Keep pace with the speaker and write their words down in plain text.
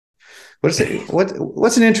What's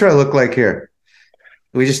an intro look like here?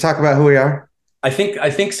 We just talk about who we are. I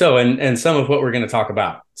think so, and some of what we're going to talk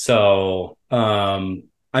about.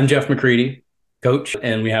 I'm Jeff McCready, coach,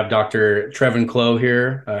 and we have Dr. Trevin Clow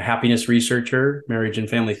here, a happiness researcher, marriage and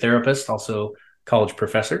family therapist, also college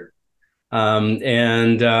professor.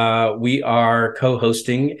 And we are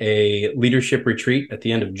co-hosting a leadership retreat at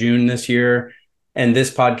the end of June this year. And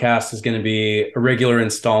this podcast is going to be a regular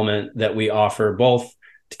installment that we offer both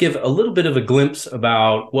to give a little bit of a glimpse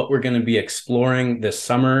about what we're going to be exploring this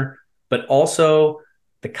summer, but also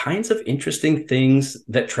the kinds of interesting things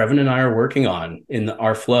that Trevin and I are working on in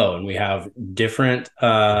our flow. And we have different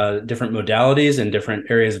modalities and different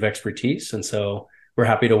areas of expertise. And so we're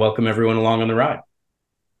happy to welcome everyone along on the ride.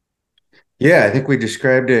 Yeah, I think we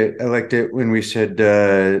described it. I liked it when we said,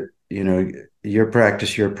 your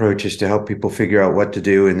practice, your approach is to help people figure out what to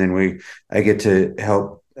do, and then I get to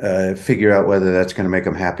help figure out whether that's going to make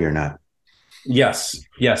them happy or not. Yes,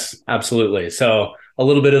 yes, absolutely. So a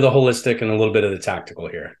little bit of the holistic and a little bit of the tactical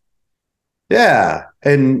here. Yeah,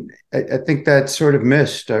 and I think that sort of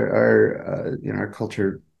missed our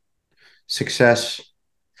culture success.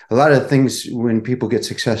 A lot of things when people get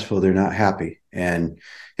successful, they're not happy, and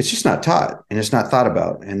it's just not taught and it's not thought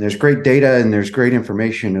about. And there's great data and there's great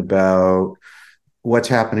information about what's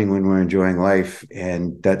happening when we're enjoying life,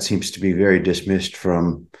 and that seems to be very dismissed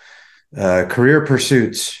from career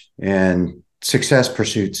pursuits and success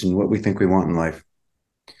pursuits and what we think we want in life.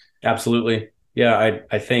 Absolutely. Yeah,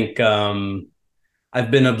 I think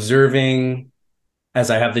I've been observing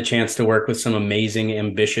as I have the chance to work with some amazing,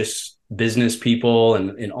 ambitious business people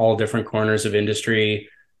and in all different corners of industry.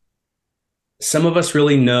 Some of us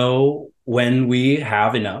really know when we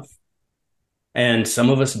have enough, and some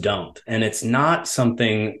of us don't. And it's not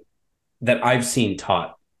something that I've seen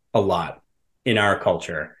taught a lot in our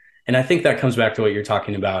culture. And I think that comes back to what you're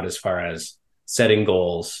talking about as far as setting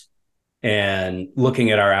goals and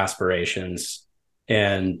looking at our aspirations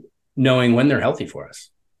and knowing when they're healthy for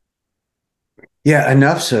us. Yeah,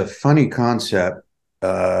 enough's a funny concept.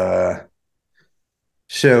 Uh,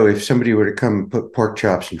 so if somebody were to come put pork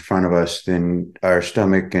chops in front of us, then our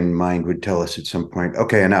stomach and mind would tell us at some point,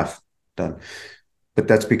 okay, enough, done. But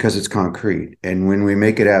that's because it's concrete. And when we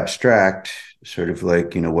make it abstract, sort of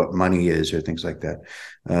like, what money is or things like that,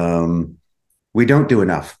 um, we don't do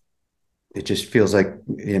enough. It just feels like,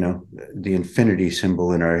 the infinity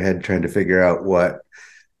symbol in our head trying to figure out what.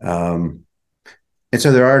 Um, and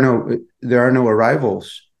so there are no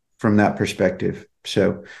arrivals from that perspective.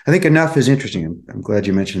 So I think enough is interesting. I'm glad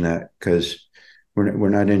you mentioned that because we're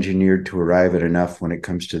not engineered to arrive at enough when it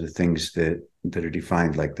comes to the things that are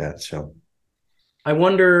defined like that. So I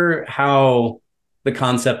wonder how the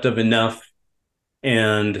concept of enough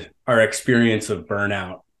and our experience of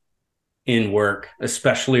burnout in work,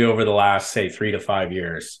 especially over the last, say, 3 to 5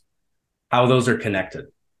 years, how those are connected.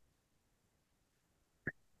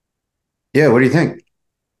 yeah, what do you think?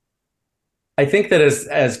 I think that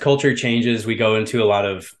as culture changes, we go into a lot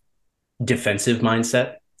of defensive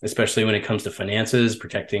mindset, especially when it comes to finances,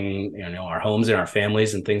 protecting our homes and our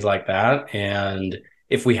families and things like that. And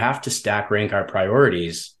if we have to stack rank our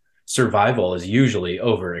priorities, survival is usually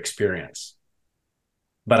over experience.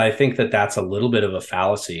 But I think that that's a little bit of a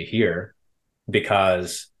fallacy here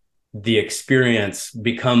because the experience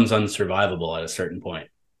becomes unsurvivable at a certain point.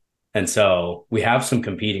 And so we have some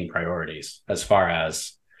competing priorities as far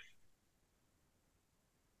as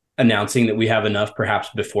announcing that we have enough perhaps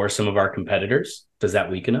before some of our competitors. Does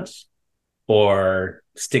that weaken us? Or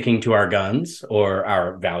sticking to our guns or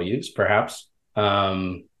our values, perhaps,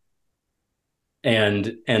 and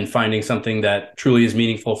finding something that truly is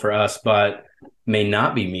meaningful for us, but may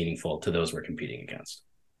not be meaningful to those we're competing against.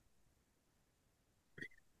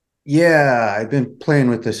 Yeah, I've been playing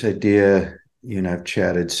with this idea. I've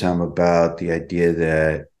chatted some about the idea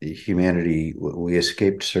that humanity, we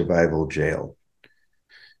escaped survival jail.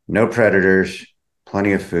 No predators,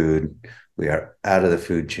 plenty of food. We are out of the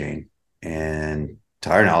food chain. And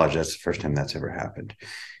to our knowledge, that's the first time that's ever happened.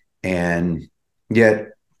 And yet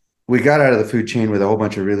we got out of the food chain with a whole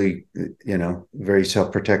bunch of really, very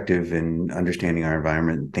self-protective and understanding our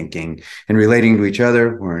environment and thinking and relating to each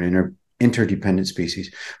other. We're an interdependent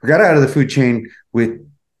species. We got out of the food chain with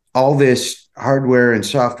all this hardware and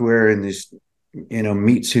software and this,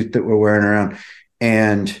 meat suit that we're wearing around.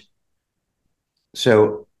 And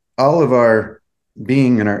so all of our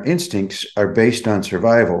being and our instincts are based on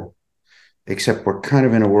survival, except we're kind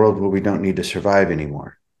of in a world where we don't need to survive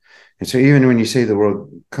anymore. And so even when you say the word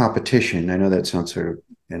competition, I know that sounds sort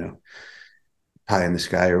of, pie in the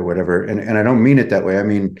sky or whatever. And I don't mean it that way. I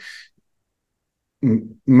mean,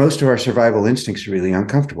 most of our survival instincts are really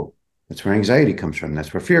uncomfortable. That's where anxiety comes from.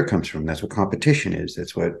 That's where fear comes from. That's what competition is.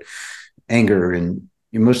 That's what anger and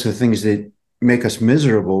most of the things that make us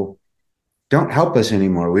miserable don't help us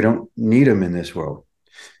anymore. We don't need them in this world,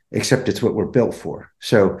 except it's what we're built for.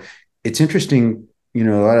 So it's interesting, a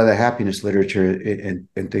lot of the happiness literature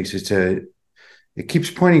and things, it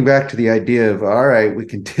keeps pointing back to the idea of, all right, we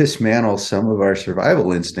can dismantle some of our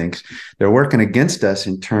survival instincts. They're working against us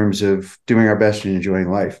in terms of doing our best and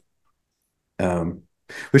enjoying life. Um,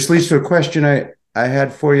 which leads to a question I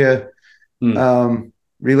had for you, Mm. um,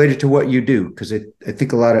 related to what you do, because I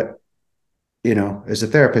think a lot of, as a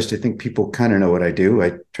therapist, I think people kind of know what I do.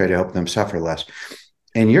 I try to help them suffer less.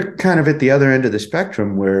 And you're kind of at the other end of the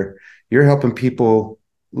spectrum where you're helping people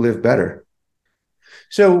live better.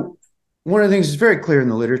 So, one of the things that's very clear in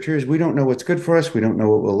the literature is we don't know what's good for us. We don't know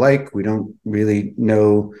what we'll like. We don't really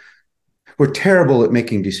know. We're terrible at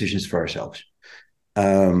making decisions for ourselves.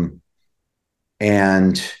 Um,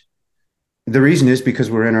 and the reason is because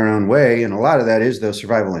we're in our own way. And a lot of that is those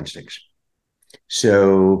survival instincts.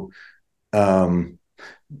 So, um,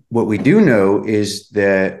 what we do know is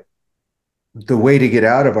that the way to get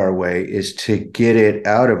out of our way is to get it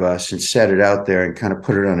out of us and set it out there and kind of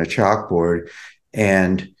put it on a chalkboard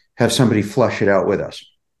and have somebody flush it out with us.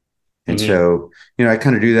 And Hmm. so, I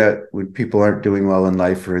kind of do that when people aren't doing well in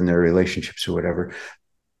life or in their relationships or whatever.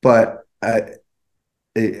 But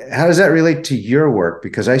how does that relate to your work?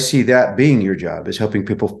 Because I see that being your job is helping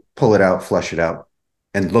people pull it out, flush it out,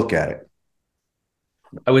 and look at it.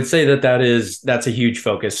 I would say that's a huge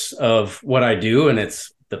focus of what I do, and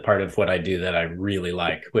it's the part of what I do that I really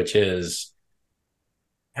like, which is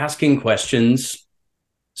asking questions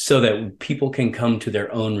so that people can come to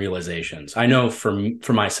their own realizations. I know for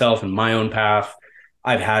myself and my own path,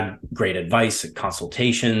 I've had great advice,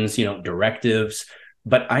 consultations, directives,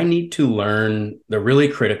 but I need to learn the really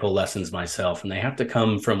critical lessons myself, and they have to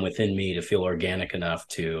come from within me to feel organic enough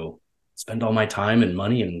to spend all my time and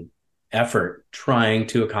money and effort trying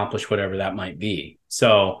to accomplish whatever that might be.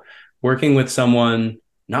 So, working with someone,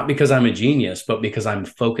 not because I'm a genius, but because I'm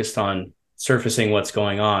focused on surfacing what's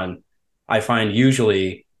going on, I find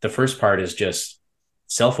usually the first part is just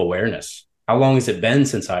self awareness. How long has it been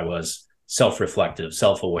since I was self reflective,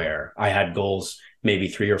 self aware? I had goals maybe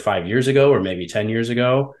 3 or 5 years ago, or maybe 10 years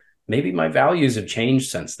ago. Maybe my values have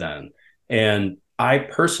changed since then. And I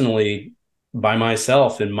personally, by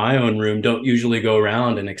myself in my own room, don't usually go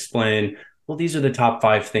around and explain, well, these are the top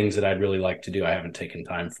 5 things that I'd really like to do I haven't taken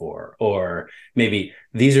time for. Or maybe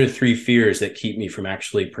these are 3 fears that keep me from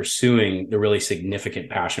actually pursuing the really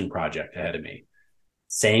significant passion project ahead of me.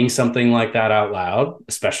 Saying something like that out loud,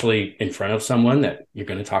 especially in front of someone that you're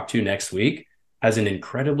going to talk to next week, has an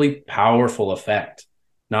incredibly powerful effect.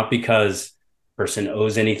 Not because a person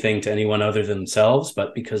owes anything to anyone other than themselves,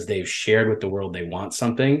 but because they've shared with the world they want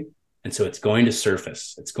something. And so it's going to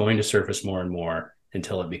surface. It's going to surface more and more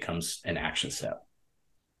until it becomes an action step.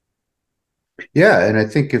 Yeah. And I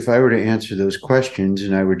think if I were to answer those questions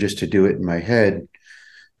and I were just to do it in my head,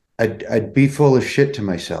 I'd be full of shit to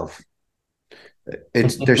myself.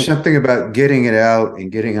 There's something about getting it out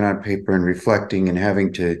and getting it on paper and reflecting and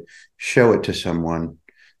having to show it to someone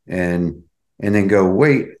and then go,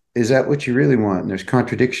 wait, is that what you really want? And there's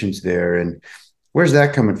contradictions there. And where's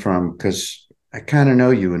that coming from? Because I kind of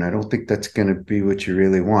know you and I don't think that's going to be what you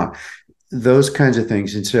really want. Those kinds of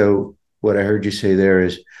things. And so what I heard you say there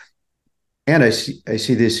is, and I see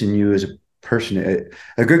this in you as a person.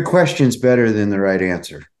 A good question's better than the right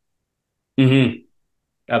answer Mm-hmm.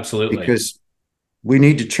 Absolutely. because we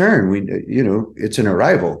need to churn. It's an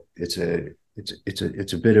arrival. It's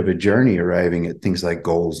a bit of a journey arriving at things like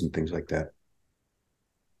goals and things like that.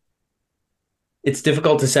 It's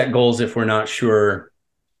difficult to set goals if we're not sure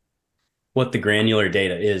what the granular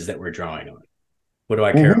data is that we're drawing on. What do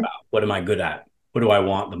I care Mm-hmm. about? What am I good at? What do I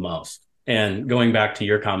want the most? And going back to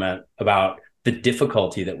your comment about the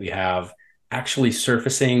difficulty that we have actually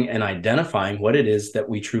surfacing and identifying what it is that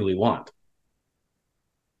we truly want.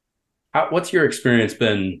 What's your experience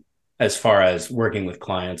been as far as working with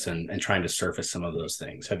clients and trying to surface some of those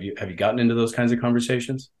things? Have you gotten into those kinds of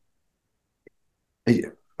conversations?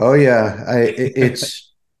 Oh yeah,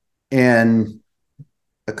 it's and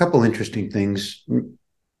a couple interesting things.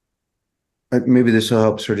 Maybe this will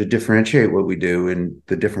help sort of differentiate what we do and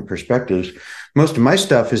the different perspectives. Most of my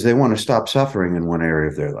stuff is they want to stop suffering in one area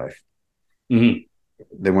of their life. Mm-hmm.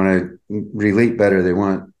 They want to relate better. They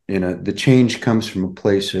want, the change comes from a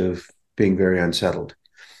place of being very unsettled.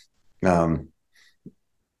 Um,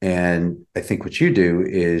 and I think what you do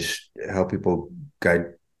is help people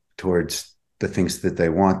guide towards the things that they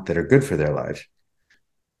want that are good for their lives.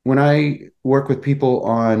 When I work with people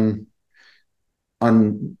on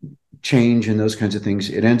on change and those kinds of things,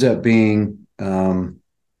 it ends up being,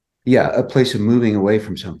 yeah, a place of moving away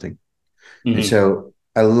from something. And Mm-hmm. so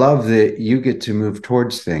I love that you get to move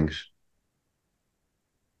towards things.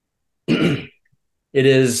 It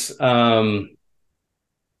is the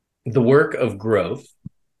work of growth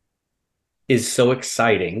is so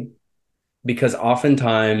exciting because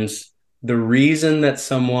oftentimes the reason that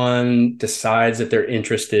someone decides that they're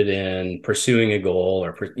interested in pursuing a goal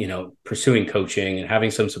or pursuing coaching and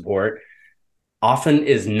having some support often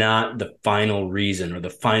is not the final reason or the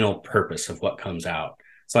final purpose of what comes out.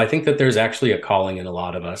 So I think that there's actually a calling in a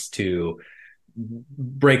lot of us to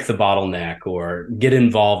break the bottleneck or get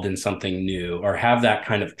involved in something new or have that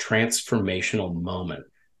kind of transformational moment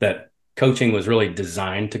that coaching was really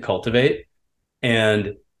designed to cultivate.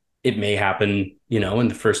 And it may happen, in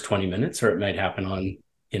the first 20 minutes, or it might happen on,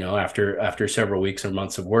 after several weeks or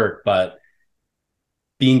months of work. But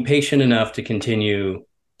being patient enough to continue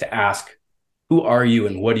to ask, who are you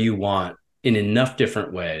and what do you want, in enough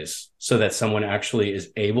different ways so that someone actually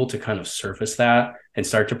is able to kind of surface that and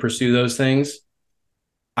start to pursue those things.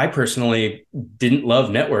 I personally didn't love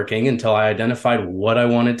networking until I identified what I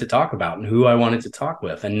wanted to talk about and who I wanted to talk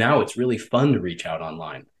with. And now it's really fun to reach out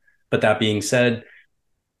online. But that being said,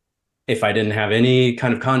 if I didn't have any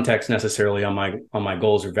kind of context necessarily on my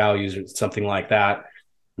goals or values or something like that,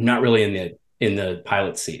 I'm not really in the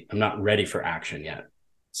pilot seat. I'm not ready for action yet.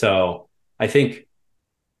 So I think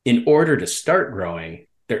in order to start growing,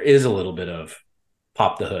 there is a little bit of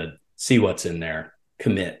pop the hood, see what's in there,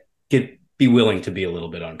 commit, be willing to be a little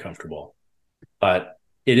bit uncomfortable. But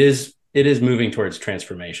it is moving towards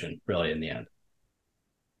transformation, really, in the end.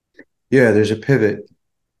 Yeah, there's a pivot.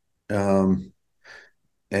 Um,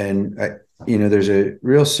 and there's a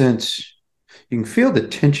real sense you can feel the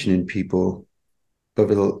tension in people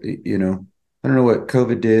over I don't know what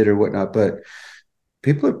COVID did or whatnot, but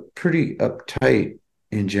people are pretty uptight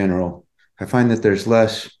in general. I find that there's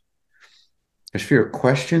fewer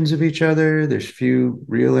questions of each other. There's few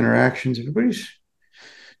real interactions. Everybody's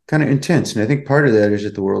kind of intense. And I think part of that is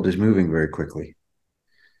that the world is moving very quickly.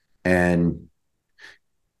 And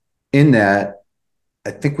in that, I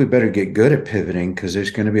think we better get good at pivoting because there's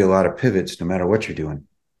going to be a lot of pivots no matter what you're doing,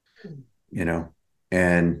 you know?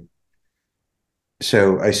 And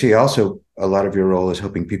so I see also a lot of your role is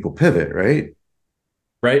helping people pivot, right?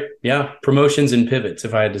 Right? Yeah. Promotions and pivots,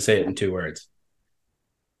 if I had to say it in 2 words.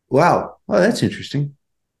 Wow. Oh, that's interesting.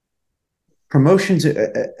 Promotions.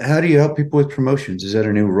 How do you help people with promotions? Is that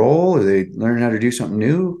a new role? Are they learning how to do something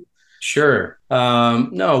new? Sure.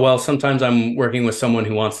 No, well, sometimes I'm working with someone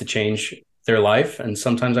who wants to change their life, and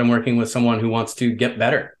sometimes I'm working with someone who wants to get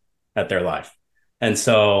better at their life. And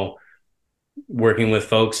so working with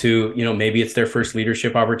folks who, maybe it's their first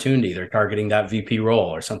leadership opportunity. They're targeting that VP role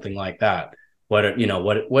or something like that.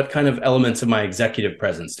 What kind of elements of my executive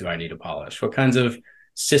presence do I need to polish? What kinds of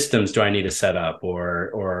systems do I need to set up,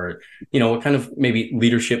 or what kind of maybe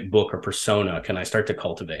leadership book or persona can I start to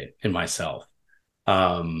cultivate in myself?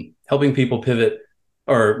 Helping people pivot,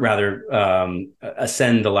 or rather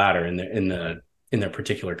ascend the ladder in their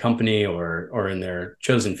particular company or in their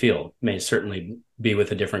chosen field. May certainly be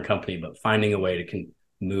with a different company, but finding a way to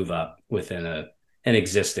move up within an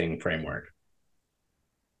existing framework.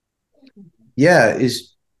 Yeah.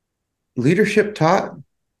 Is leadership taught?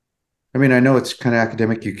 I mean, I know it's kind of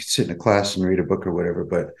academic. You could sit in a class and read a book or whatever,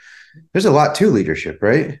 but there's a lot to leadership,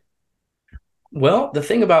 right? Well, the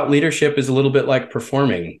thing about leadership is a little bit like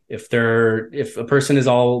performing. If a person is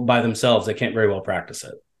all by themselves, they can't very well practice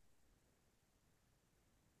it.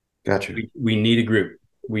 Gotcha. We need a group,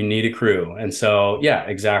 we need a crew. And so yeah,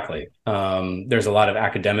 exactly. There's a lot of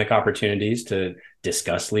academic opportunities to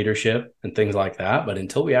discuss leadership and things like that, but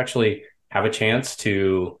until we actually have a chance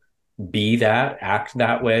to be that, act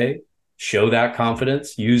that way, show that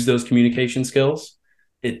confidence, use those communication skills,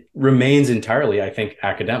 it remains entirely, I think,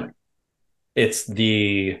 academic. It's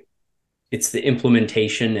the it's the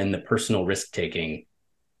implementation and the personal risk taking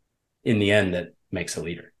in the end that makes a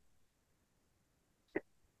leader.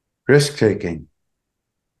 Risk taking.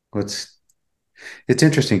 What's It's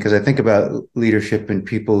interesting because I think about leadership and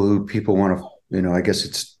people want to, I guess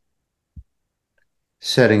it's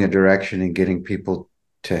setting a direction and getting people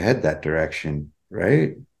to head that direction,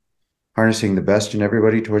 right? Harnessing the best in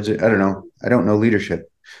everybody towards it. I don't know. I don't know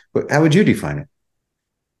leadership, but how would you define it?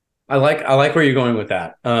 I like where you're going with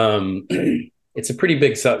that. It's a pretty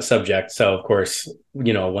big subject, so of course,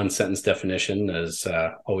 one sentence definition is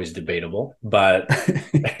always debatable. But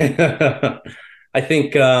I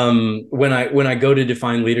think when I go to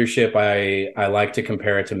define leadership, I like to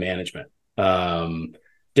compare it to management.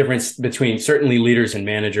 Difference between certainly leaders and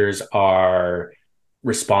managers are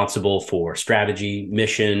responsible for strategy,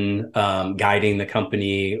 mission, guiding the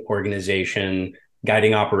company, organization,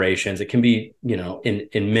 guiding operations. It can be,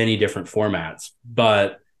 in many different formats.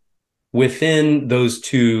 But within those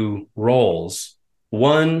two roles,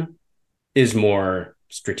 one is more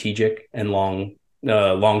strategic and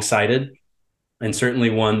long sighted, and certainly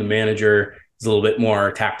one, the manager, is a little bit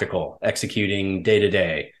more tactical, executing day to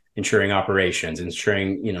day, ensuring operations,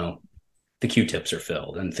 ensuring the Q-tips are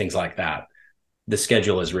filled and things like that. The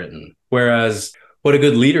schedule is written. Whereas what a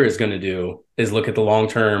good leader is going to do is look at the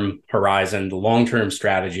long-term horizon, the long-term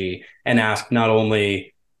strategy, and ask not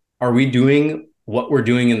only are we doing what we're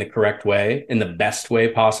doing in the correct way, in the best way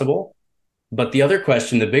possible, but the other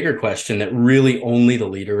question, the bigger question that really only the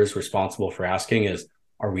leader is responsible for asking is,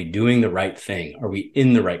 are we doing the right thing? Are we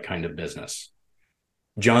in the right kind of business?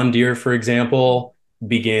 John Deere, for example,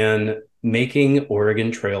 began making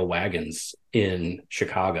Oregon Trail wagons in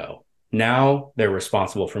Chicago. Now they're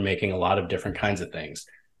responsible for making a lot of different kinds of things.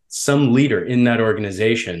 Some leader in that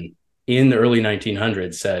organization in the early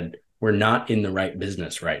 1900s said, we're not in the right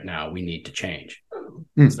business right now. We need to change.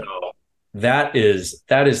 So Hmm. that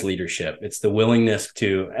is leadership. It's the willingness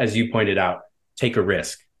to, as you pointed out, take a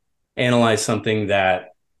risk, analyze something that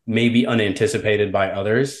may be unanticipated by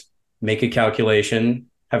others, make a calculation,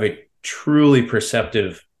 have a truly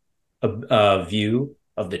perceptive view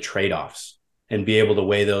of the trade-offs, and be able to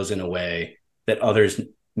weigh those in a way that others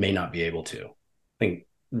may not be able to. I think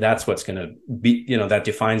that's what's going to be, that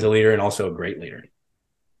defines a leader and also a great leader.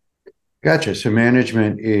 Gotcha. So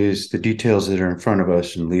management is the details that are in front of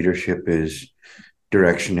us, and leadership is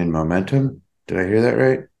direction and momentum. Did I hear that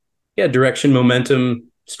right? Yeah, direction,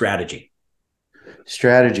 momentum, strategy.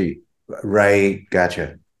 Strategy. Right.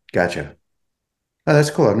 Gotcha. Gotcha. Oh,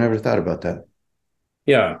 that's cool. I've never thought about that.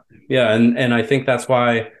 Yeah. Yeah. And I think that's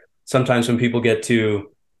why sometimes when people get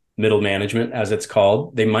to middle management, as it's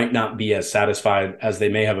called, they might not be as satisfied as they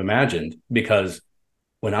may have imagined. Because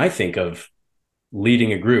when I think of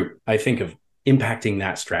leading a group, I think of impacting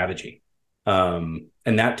that strategy. And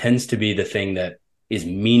that tends to be the thing that is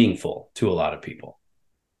meaningful to a lot of people.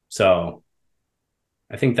 So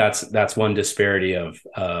I think that's one disparity of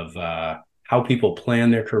how people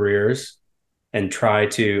plan their careers and try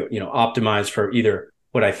to optimize for either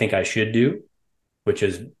what I think I should do, which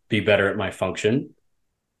is be better at my function,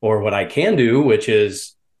 or what I can do, which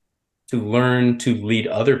is to learn to lead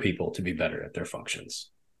other people to be better at their functions.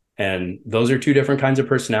 And those are two different kinds of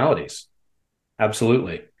personalities.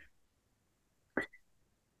 Absolutely.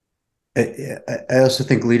 I also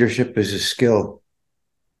think leadership is a skill,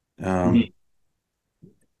 Mm-hmm.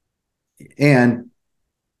 um,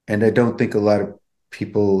 and I don't think a lot of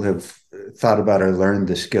people have thought about or learned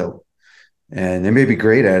the skill. And they may be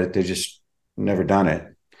great at it; they just never done it.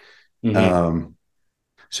 Mm-hmm. Um,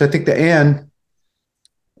 so I think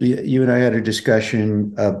you and I had a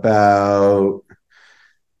discussion about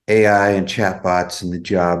AI and chatbots and the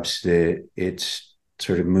jobs that it's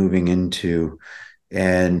sort of moving into.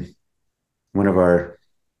 And one of our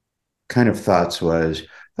kind of thoughts was,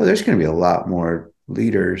 oh, there's going to be a lot more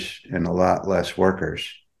leaders and a lot less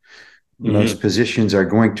workers. Most Mm-hmm. positions are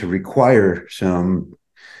going to require some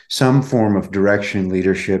form of direction,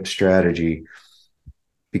 leadership, strategy,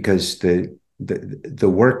 because the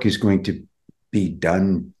work is going to be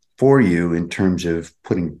done for you in terms of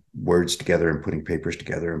putting words together and putting papers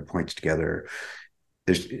together and points together.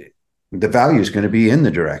 There's the value is going to be in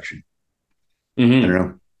the direction. I don't Mm-hmm.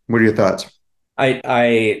 know. What are your thoughts?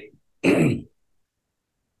 I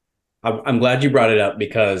I'm glad you brought it up,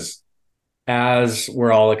 because as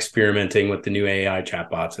we're all experimenting with the new AI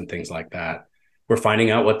chatbots and things like that, we're finding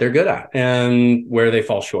out what they're good at and where they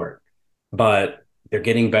fall short. But they're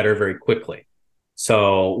getting better very quickly.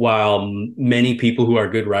 So while many people who are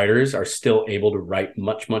good writers are still able to write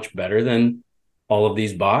much, much better than all of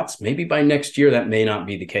these bots, maybe by next year that may not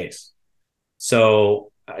be the case.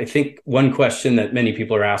 So I think one question that many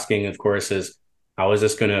people are asking, of course, is how is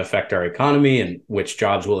this going to affect our economy and which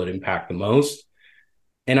jobs will it impact the most?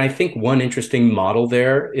 And I think one interesting model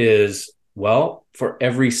there is, well, for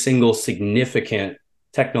every single significant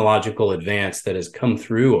technological advance that has come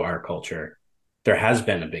through our culture, there has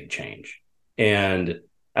been a big change. And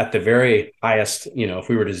at the very highest, if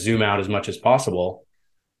we were to zoom out as much as possible,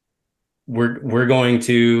 we're going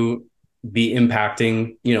to be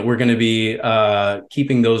impacting, we're going to be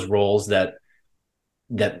keeping those roles that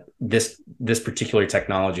this particular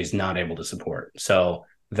technology is not able to support. So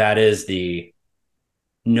that is the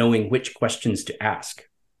knowing which questions to ask,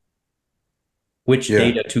 which Yeah.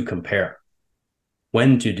 data to compare,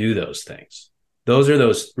 when to do those things. Those are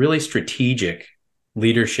those really strategic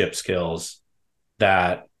leadership skills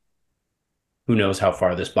that Who knows how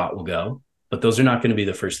far this bot will go? But those are not going to be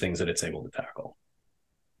the first things that it's able to tackle.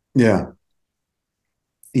 Yeah.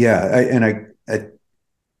 Yeah.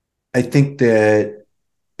 I think that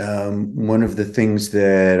one of the things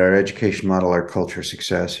that our education model, our culture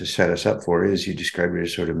success has set us up for is you described it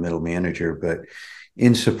as sort of middle manager, but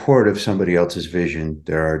in support of somebody else's vision,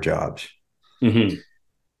 there are jobs. Mm-hmm.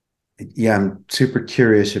 Yeah, I'm super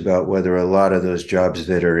curious about whether a lot of those jobs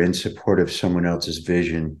that are in support of someone else's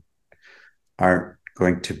vision aren't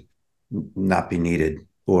going to not be needed,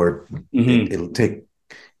 or Mm-hmm.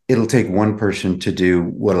 it'll take one person to do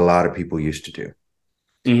what a lot of people used to do.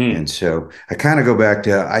 Mm-hmm. And so I kind of go back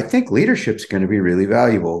to I think leadership's going to be really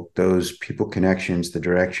valuable. Those people connections, the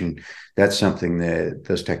direction, that's something that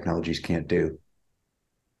those technologies can't do.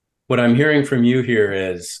 What I'm hearing from you here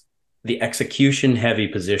is the execution heavy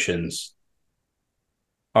positions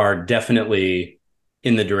are definitely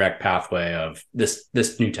in the direct pathway of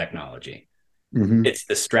this new technology. Mm-hmm. It's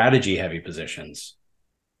the strategy heavy positions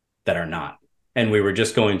that are not. And we were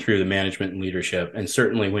just going through the management and leadership. And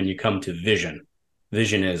certainly when you come to vision,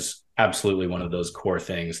 vision is absolutely one of those core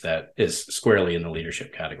things that is squarely in the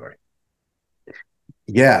leadership category.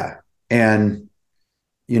 Yeah. And,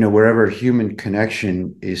 wherever human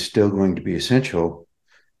connection is still going to be essential,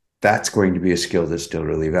 that's going to be a skill that's still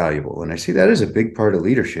really valuable. And I see that as a big part of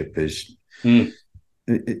leadership is, Mm,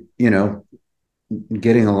 you know,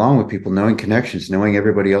 getting along with people, knowing connections, knowing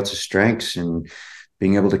everybody else's strengths, and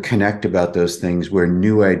being able to connect about those things where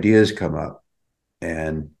new ideas come up,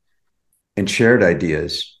 and shared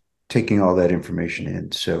ideas, taking all that information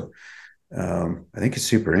in. So I think it's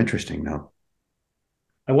super interesting now.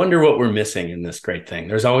 I wonder what we're missing in this great thing.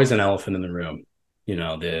 There's always an elephant in the room,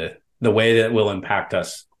 the way that will impact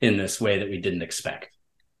us in this way that we didn't expect.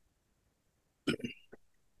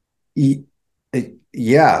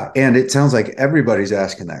 Yeah, and it sounds like everybody's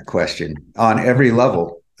asking that question on every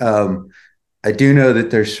level. I do know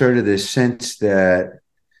that there's sort of this sense that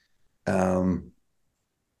um,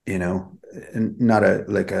 you know, not a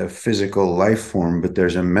like a physical life form, but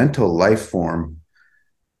there's a mental life form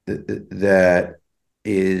that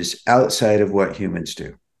is outside of what humans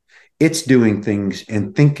do. It's doing things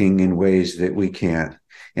and thinking in ways that we can't.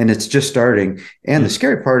 And it's just starting. And the Mm,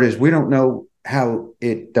 scary part is we don't know how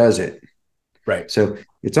it does it. right, So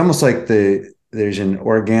it's almost like there's an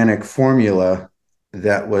organic formula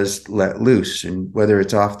that was let loose, and whether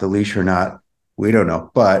it's off the leash or not, we don't know.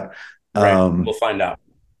 right. We'll Um, find out.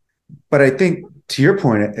 but I think to your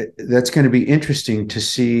point, that's going to be interesting to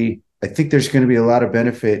see. I think there's going to be a lot of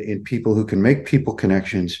benefit in people who can make people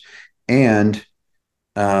connections and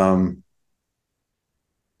um,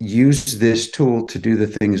 use this tool to do the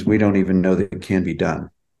things we don't even know that can be done,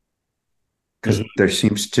 because Mhm. there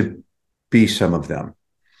seems to be some of them.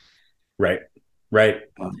 Right, right.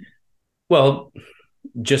 Um, Well,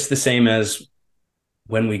 just the same as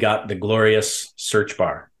when we got the glorious search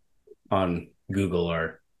bar on Google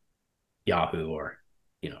or Yahoo or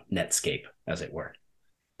Netscape, as it were,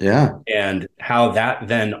 yeah. and how that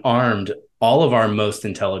then armed all of our most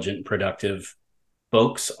intelligent, productive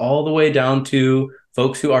folks, all the way down to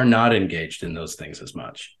folks who are not engaged in those things as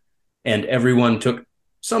much. And everyone took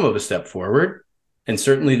some of a step forward. And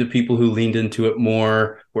certainly the people who leaned into it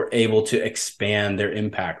more were able to expand their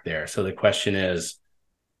impact there. So the question is,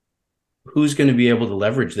 who's going to be able to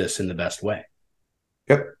leverage this in the best way?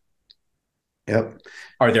 Yep. Yep.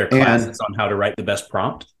 Are there classes And on how to write the best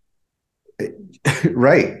prompt?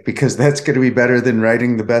 right, because that's going to be better than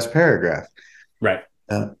writing the best paragraph. Right.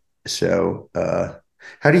 Uh, so,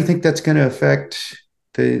 how do you think that's going to affect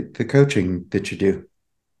the coaching that you do?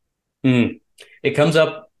 Mm. It comes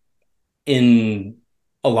up in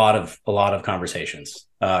a lot of conversations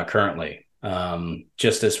currently.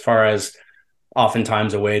 Just as far as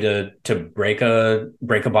oftentimes a way to break a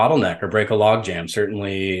bottleneck or break a log jam.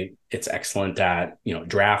 Certainly, it's excellent at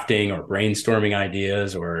drafting or brainstorming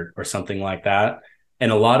ideas or something like that.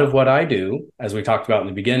 And a lot of what I do, as we talked about in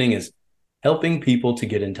the beginning, is helping people to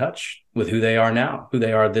get in touch with who they are now, who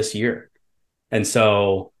they are this year. And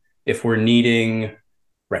so, if we're needing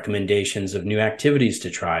recommendations of new activities to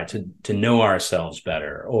try to know ourselves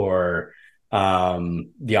better, or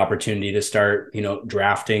the opportunity to start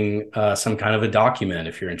drafting some kind of a document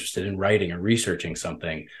if you're interested in writing or researching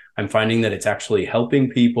something, I'm finding that it's actually helping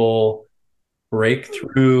people break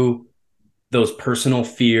through those personal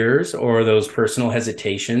fears or those personal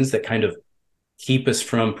hesitations that kind of keep us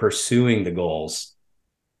from pursuing the goals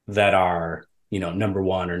that are number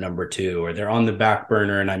one or number two, or they're on the back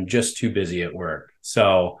burner and I'm just too busy at work.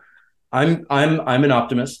 So I'm an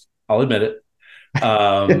optimist. I'll admit it.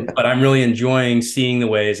 But I'm really enjoying seeing the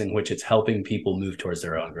ways in which it's helping people move towards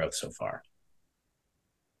their own growth so far.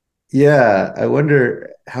 Yeah, I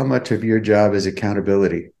wonder how much of your job is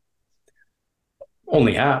accountability.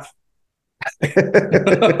 Only half. Right?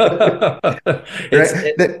 it's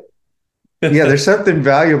it, That yeah, there's something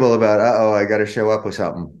valuable about, oh, I got to show up with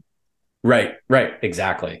something. right,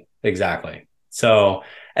 exactly. So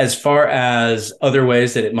as far as other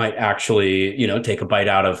ways that it might actually, take a bite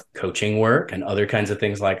out of coaching work and other kinds of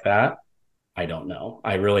things like that, I don't know.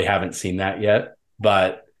 I really haven't seen that yet.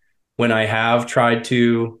 But when I have tried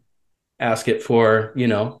to ask it for,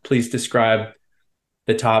 please describe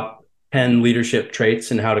the top 10 leadership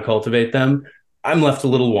traits and how to cultivate them, I'm left a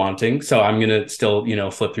little wanting. So I'm going to still,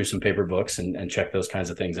 flip through some paper books and check those kinds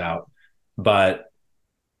of things out. But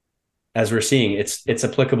as we're seeing, it's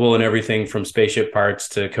applicable in everything from spaceship parts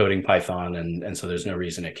to coding Python. And so there's no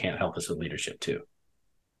reason it can't help us with leadership too.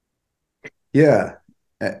 Yeah.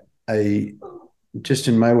 I just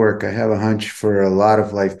in my work, I have a hunch for a lot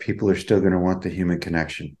of life, people are still going to want the human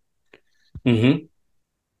connection. Mm-hmm.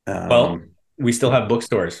 Well, Um, we still have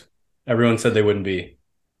bookstores. Everyone said they wouldn't be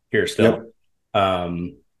here still. yep.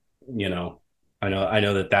 Um, you know, I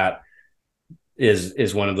know that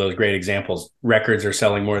is one of those great examples. Records are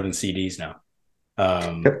selling more than CDs now,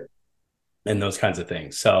 Yep. and those kinds of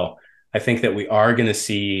things. So I think that we are going to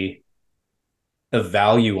see a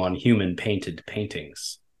value on human painted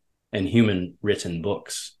paintings and human written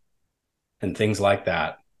books and things like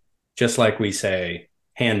that. Just like we say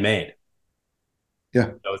handmade,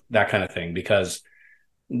 Yeah. that kind of thing, because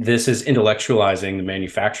this is intellectualizing the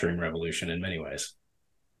manufacturing revolution in many ways.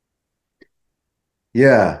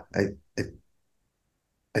 Yeah.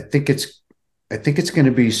 I think it's going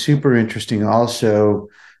to be super interesting also.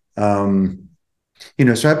 Um,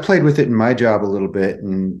 so I played with it in my job a little bit,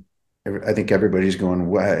 and I think everybody's going,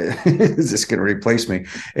 "What is this going to replace me?"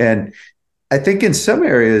 And I think in some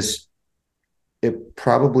areas it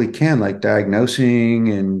probably can, like diagnosing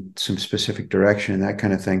and some specific direction and that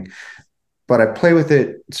kind of thing. But I play with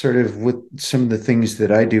it sort of with some of the things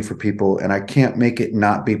that I do for people, and I can't make it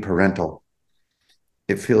not be parental.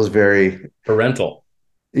 It feels very, Parental.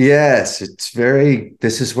 yes, it's very,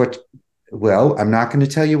 this is what, well, I'm not going to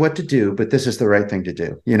tell you what to do, but this is the right thing to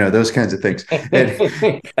do. Those kinds of things. And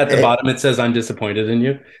At the bottom, it says, I'm disappointed in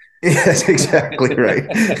you. yes, exactly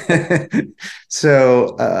right.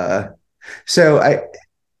 so, uh, so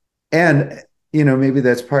and maybe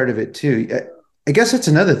that's part of it too. I guess that's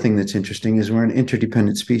another thing that's interesting is we're an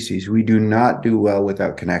interdependent species. We do not do well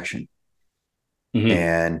without connection, Mm-hmm.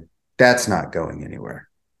 and that's not going anywhere.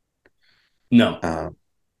 No, Um,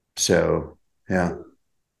 so yeah,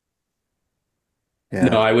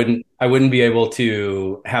 no, yeah, I wouldn't be able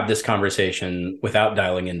to have this conversation without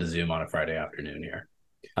dialing into Zoom on a Friday afternoon here.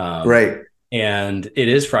 Um, right. and it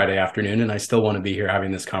is Friday afternoon, and I still want to be here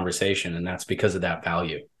having this conversation, and that's because of that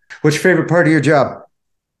value. What's your favorite part of your job?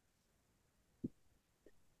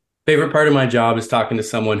 Favorite part of my job is talking to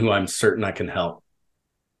someone who I'm certain I can help.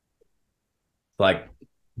 Like,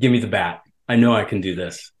 give me the bat. I know I can do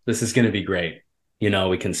this. This is going to be great.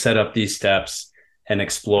 We can set up these steps and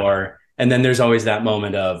explore. And then there's always that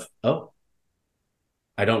moment of, oh,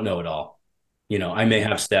 I don't know it all. I may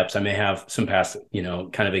have steps, I may have some past,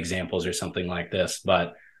 kind of examples or something like this,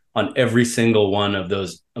 but on every single one of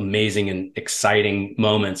those amazing and exciting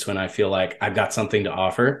moments when I feel like I've got something to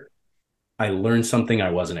offer, I learned something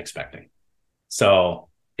I wasn't expecting. So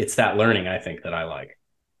it's that learning I think that I like.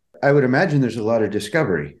 I would imagine there's a lot of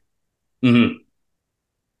discovery. Mm-hmm.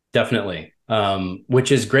 Definitely.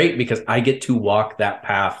 Which is great because I get to walk that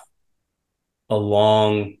path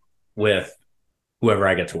along with whoever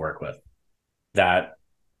I get to work with. That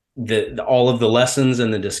all of the lessons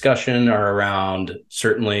and the discussion are around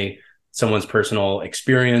certainly someone's personal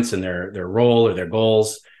experience and their role or their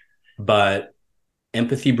goals, but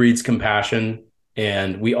empathy breeds compassion,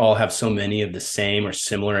 and we all have so many of the same or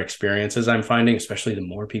similar experiences. I'm finding, especially the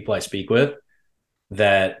more people I speak with,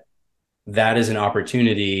 that that is an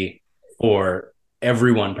opportunity for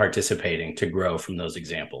everyone participating to grow from those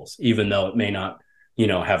examples, even though it may not,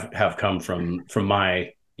 have come from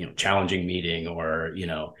my, challenging meeting or,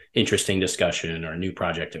 interesting discussion or a new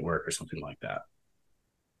project at work or something like that.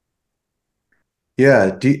 Yeah.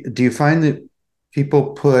 Do you find that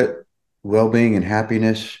people put well-being and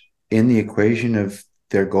happiness in the equation of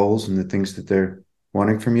their goals and the things that they're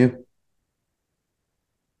wanting from you?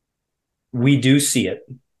 We do see it.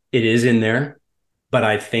 It is in there, but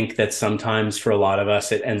I think that sometimes for a lot of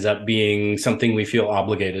us, it ends up being something we feel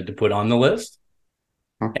obligated to put on the list.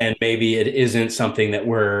 Huh? And maybe it isn't something that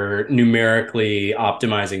we're numerically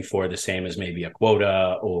optimizing for the same as maybe a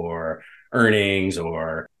quota or earnings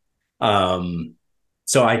or um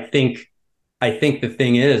so I think the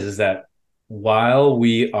thing is that while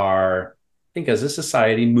we are, I think, as a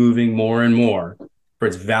society, moving more and more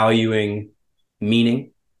towards valuing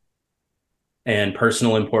meaning and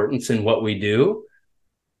personal importance in what we do,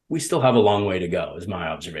 we still have a long way to go, is my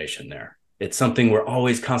observation there. It's something we're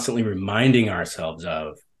always constantly reminding ourselves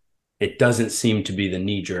of. It doesn't seem to be the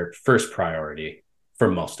knee jerk first priority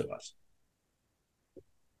for most of us.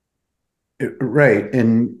 Right.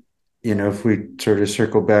 And, if we sort of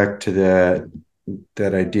circle back to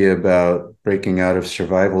that idea about breaking out of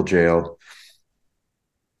survival jail,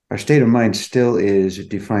 our state of mind still is it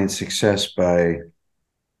defines success by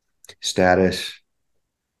status,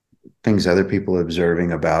 things other people are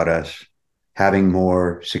observing about us, having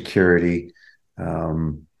more security,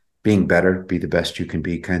 um, being better, be the best you can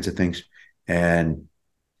be, kinds of things. And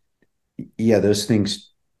yeah, those things,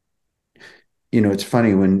 it's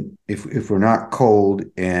funny when if we're not cold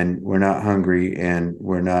and we're not hungry and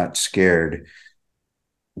we're not scared,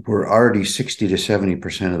 we're already 60 to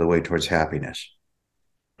 70% of the way towards happiness.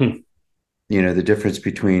 Hmm. The difference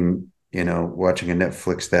between, watching a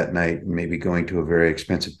Netflix that night and maybe going to a very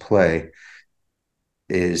expensive play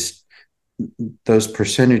is those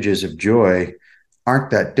percentages of joy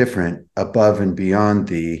aren't that different above and beyond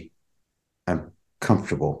the I'm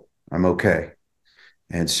comfortable, I'm okay.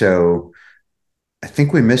 And so I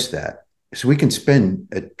think we miss that. So we can spend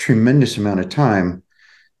a tremendous amount of time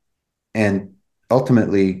and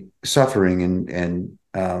ultimately suffering and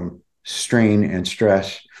strain and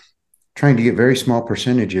stress trying to get very small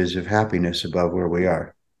percentages of happiness above where we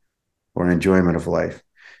are or enjoyment of life.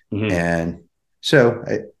 Mm-hmm. And so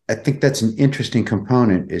I think that's an interesting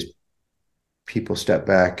component is people step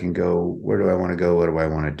back and go, where do I want to go? What do I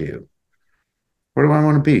want to do? Where do I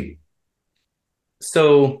want to be?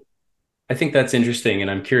 So I think that's interesting.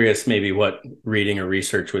 And I'm curious maybe what reading or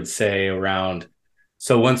research would say around.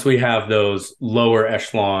 So once we have those lower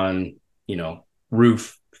echelon,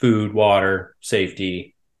 roof, food, water,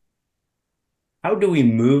 safety, how do we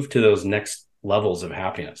move to those next levels of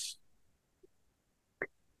happiness?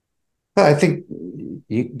 Well, I think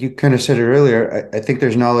you kind of said it earlier. I think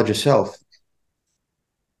there's knowledge of self.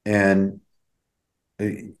 And,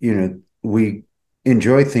 we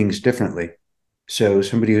enjoy things differently. So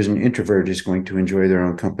somebody who's an introvert is going to enjoy their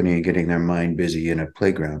own company and getting their mind busy in a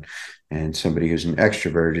playground. And somebody who's an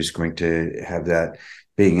extrovert is going to have that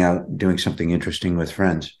being out doing something interesting with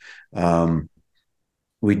friends. Um,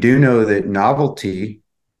 we do know that novelty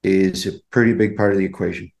is a pretty big part of the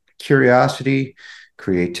equation. Curiosity,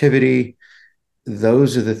 creativity,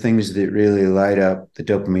 those are the things that really light up the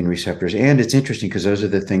dopamine receptors. And it's interesting because those are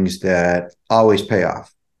the things that always pay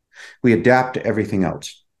off. We adapt to everything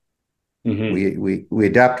else. Mm-hmm. We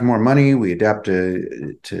adapt to more money, we adapt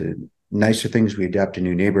to nicer things, we adapt to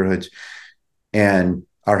new neighborhoods, and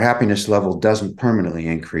our happiness level doesn't permanently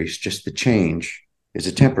increase. Just the change is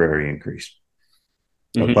a temporary increase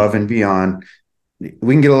Mm-hmm. above and beyond.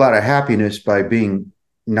 We can get a lot of happiness by being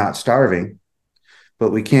not starving,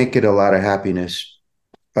 but we can't get a lot of happiness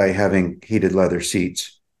by having heated leather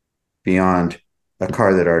seats beyond a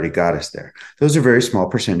car that already got us there. Those are very small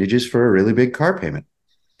percentages for a really big car payment.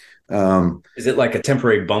 Um, Is it like a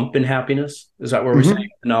temporary bump in happiness? Is that where we're saying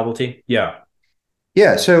mm-hmm. the novelty? Yeah.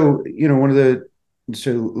 Yeah. So, one of the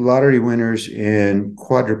lottery winners and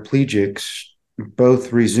quadriplegics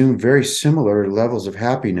both resume very similar levels of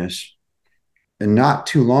happiness and not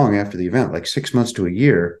too long after the event, like 6 months to a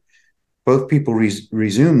year. Both people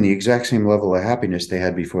resume the exact same level of happiness they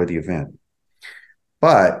had before the event.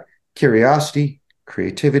 But curiosity,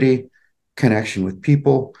 creativity, connection with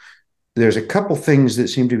people, there's a couple things that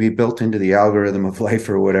seem to be built into the algorithm of life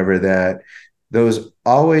or whatever that those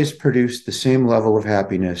always produce the same level of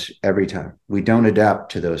happiness every time. We don't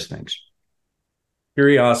adapt to those things.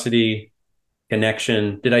 Curiosity,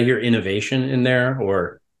 connection. Did I hear innovation in there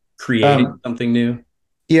or creating Um, something new?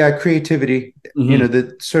 yeah, creativity. Mm-hmm.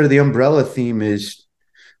 The sort of the umbrella theme is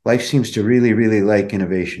life seems to really, really like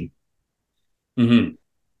innovation. Mm-hmm.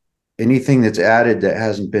 Anything that's added that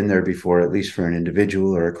hasn't been there before, at least for an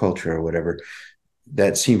individual or a culture or whatever,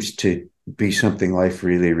 that seems to be something life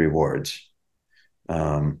really rewards.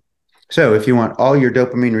 Um, so if you want all your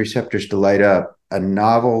dopamine receptors to light up, a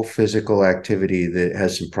novel physical activity that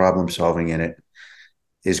has some problem solving in it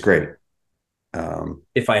is great. Um,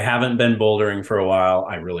 If I haven't been bouldering for a while,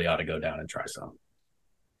 I really ought to go down and try some.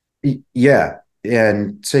 yeah.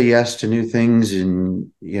 And say yes to new things.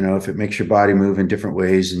 And, if it makes your body move in different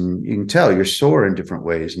ways and you can tell you're sore in different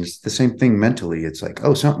ways. And it's the same thing mentally. It's like,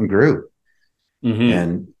 oh, something grew Mm-hmm.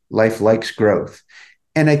 and life likes growth.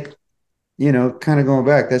 And kind of going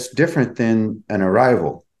back, that's different than an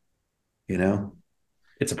arrival, you know?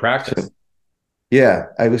 It's a So practice. Yeah,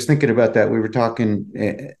 I was thinking about that. We were talking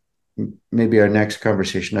maybe our next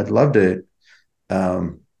conversation.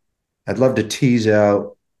 Um, I'd love to tease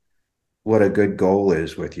out what a good goal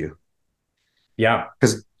is with you Yeah.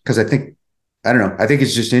 because I don't know. I think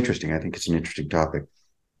it's just interesting. I think it's an interesting topic.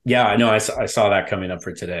 Yeah, I know. I saw that coming up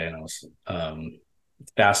for today, and I was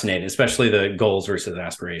fascinated, especially the goals versus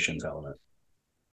aspirations element.